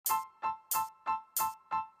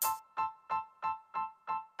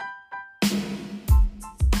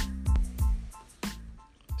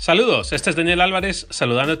Saludos, este es Daniel Álvarez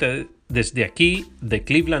saludándote desde aquí de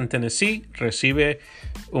Cleveland, Tennessee. Recibe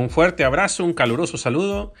un fuerte abrazo, un caluroso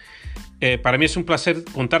saludo. Para mí es un placer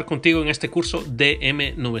contar contigo en este curso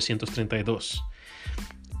DM932.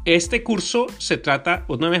 Este curso se trata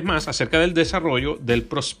una vez más acerca del desarrollo del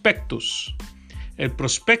prospectus. El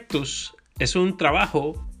prospectus es un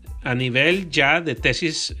trabajo a nivel ya de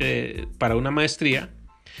tesis para una maestría.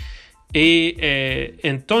 Y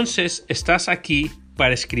entonces estás aquí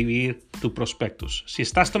para escribir tu prospectus. Si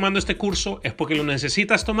estás tomando este curso es porque lo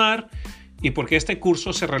necesitas tomar y porque este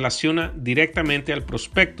curso se relaciona directamente al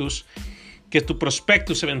prospectus, que tu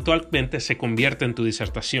prospectus eventualmente se convierte en tu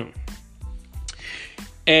disertación.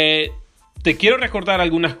 Te quiero recordar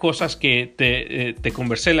algunas cosas que te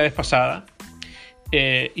conversé la vez pasada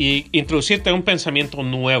y introducirte a un pensamiento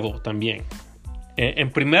nuevo también. En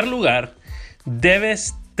primer lugar,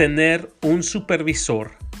 debes tener un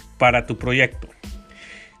supervisor para tu proyecto.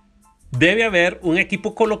 Debe haber un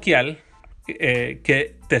equipo coloquial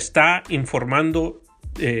que te está informando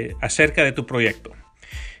acerca de tu proyecto.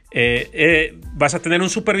 Vas a tener un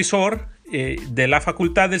supervisor de la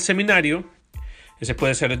facultad del seminario. Ese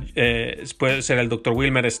puede ser el doctor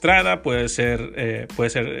Wilmer Estrada, puede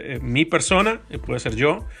ser mi persona, puede ser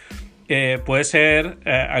yo, puede ser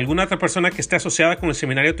alguna otra persona que esté asociada con el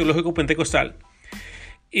Seminario Teológico Pentecostal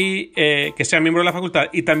y que sea miembro de la facultad,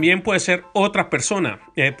 y también puede ser otra persona.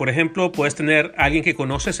 Por ejemplo, puedes tener a alguien que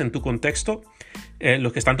conoces en tu contexto.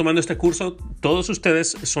 Los que están tomando este curso, todos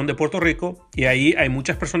ustedes son de Puerto Rico y ahí hay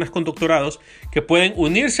muchas personas con doctorados que pueden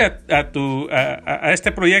unirse a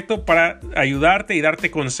este proyecto para ayudarte y darte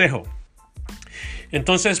consejo.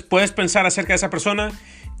 Entonces puedes pensar acerca de esa persona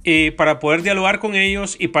y para poder dialogar con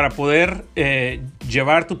ellos y para poder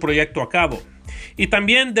llevar tu proyecto a cabo. Y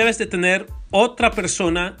también debes de tener otra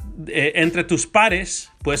persona entre tus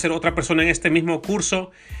pares, puede ser otra persona en este mismo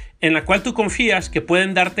curso, en la cual tú confías que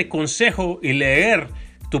pueden darte consejo y leer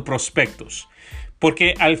tu prospectus.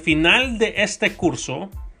 Porque al final de este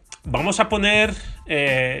curso vamos a poner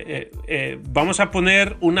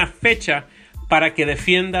una fecha para que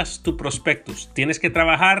defiendas tu prospectus. Tienes que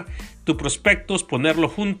trabajar tu prospectus, ponerlo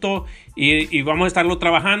junto y vamos a estarlo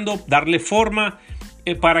trabajando, darle forma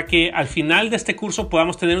para que al final de este curso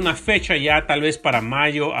podamos tener una fecha ya tal vez para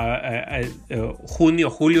mayo, junio,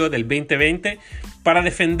 julio del 2020 para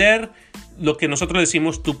defender lo que nosotros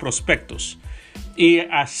decimos tu prospectus. Y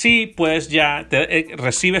así pues ya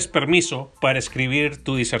recibes permiso para escribir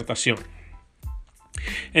tu disertación.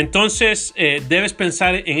 Entonces debes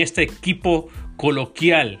pensar en este equipo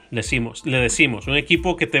coloquial, le decimos, un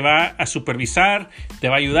equipo que te va a supervisar, te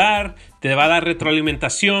va a ayudar, te va a dar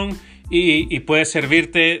retroalimentación y puede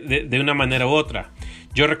servirte de una manera u otra.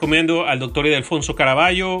 Yo recomiendo al doctor Ildefonso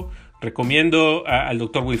Caraballo, recomiendo al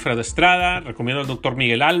doctor Wilfredo Estrada, recomiendo al doctor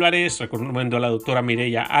Miguel Álvarez, recomiendo a la doctora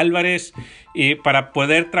Mireya Álvarez para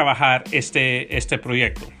poder trabajar este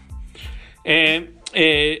proyecto.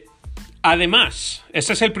 Además,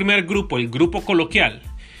 ese es el primer grupo, el grupo coloquial.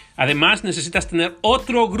 Además, necesitas tener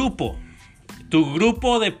otro grupo, tu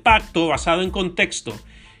grupo de pacto basado en contexto,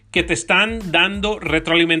 que te están dando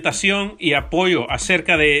retroalimentación y apoyo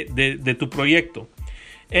acerca de tu proyecto.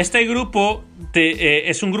 Este grupo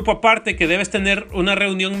es un grupo aparte que debes tener una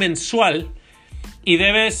reunión mensual y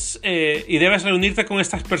debes reunirte con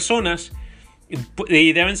estas personas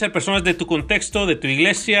y deben ser personas de tu contexto, de tu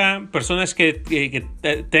iglesia, personas que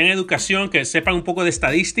tengan educación, que sepan un poco de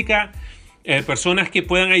estadística, personas que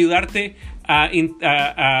puedan ayudarte a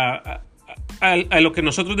lo que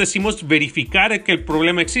nosotros decimos verificar que el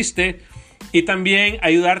problema existe y también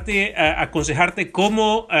ayudarte a aconsejarte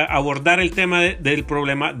cómo abordar el tema del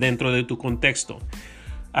problema dentro de tu contexto.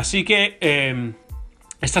 Así que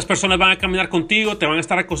estas personas van a caminar contigo, te van a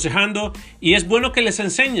estar aconsejando y es bueno que les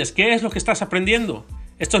enseñes qué es lo que estás aprendiendo.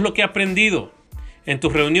 Esto es lo que he aprendido en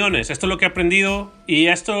tus reuniones, esto es lo que he aprendido y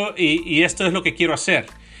esto es lo que quiero hacer.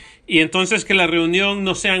 Y entonces que la reunión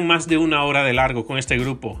no sean más de 1 hora de largo con este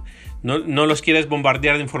grupo. No los quieres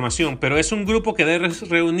bombardear de información, pero es un grupo que debes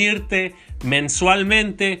reunirte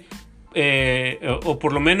mensualmente o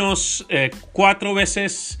por lo menos 4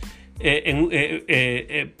 veces en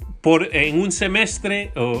un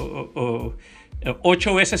semestre o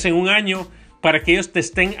 8 veces en un año para que ellos te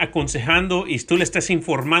estén aconsejando y tú le estés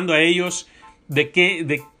informando a ellos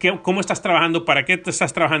cómo estás trabajando, para qué te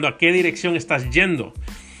estás trabajando, a qué dirección estás yendo.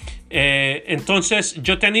 Entonces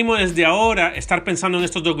yo te animo desde ahora a estar pensando en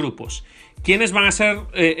estos dos grupos. ¿Quién va a ser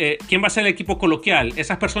el equipo coloquial?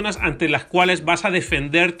 Esas personas ante las cuales vas a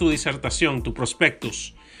defender tu disertación, tu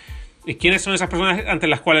prospectus. ¿Y quiénes son esas personas ante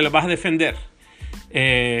las cuales las vas a defender?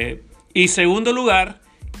 Y segundo lugar,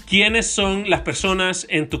 quiénes son las personas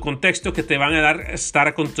en tu contexto que te van a estar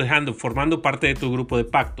aconsejando, formando parte de tu grupo de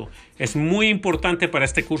pacto. Es muy importante para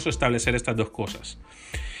este curso establecer estas dos cosas.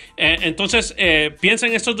 Entonces, piensa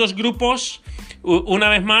en estos dos grupos. Una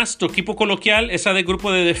vez más, tu equipo coloquial, esa del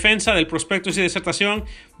grupo de defensa del prospecto y disertación,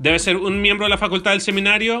 debe ser un miembro de la facultad del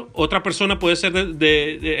seminario. Otra persona puede ser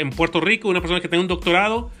en Puerto Rico, una persona que tenga un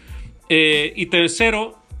doctorado. Y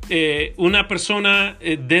tercero, una persona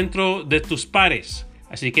dentro de tus pares.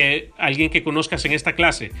 Así que alguien que conozcas en esta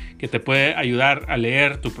clase que te puede ayudar a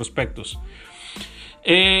leer tus prospectos.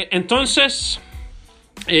 Entonces,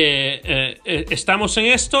 estamos en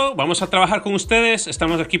esto. Vamos a trabajar con ustedes.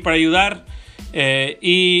 Estamos aquí para ayudar.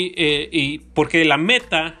 Y porque la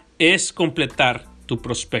meta es completar tus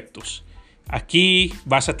prospectos. Aquí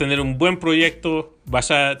vas a tener un buen proyecto.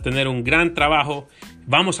 Vas a tener un gran trabajo.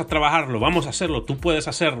 Vamos a trabajarlo. Vamos a hacerlo. Tú puedes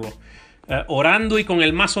hacerlo. Orando y con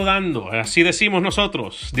el mazo dando. Así decimos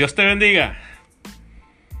nosotros. Dios te bendiga.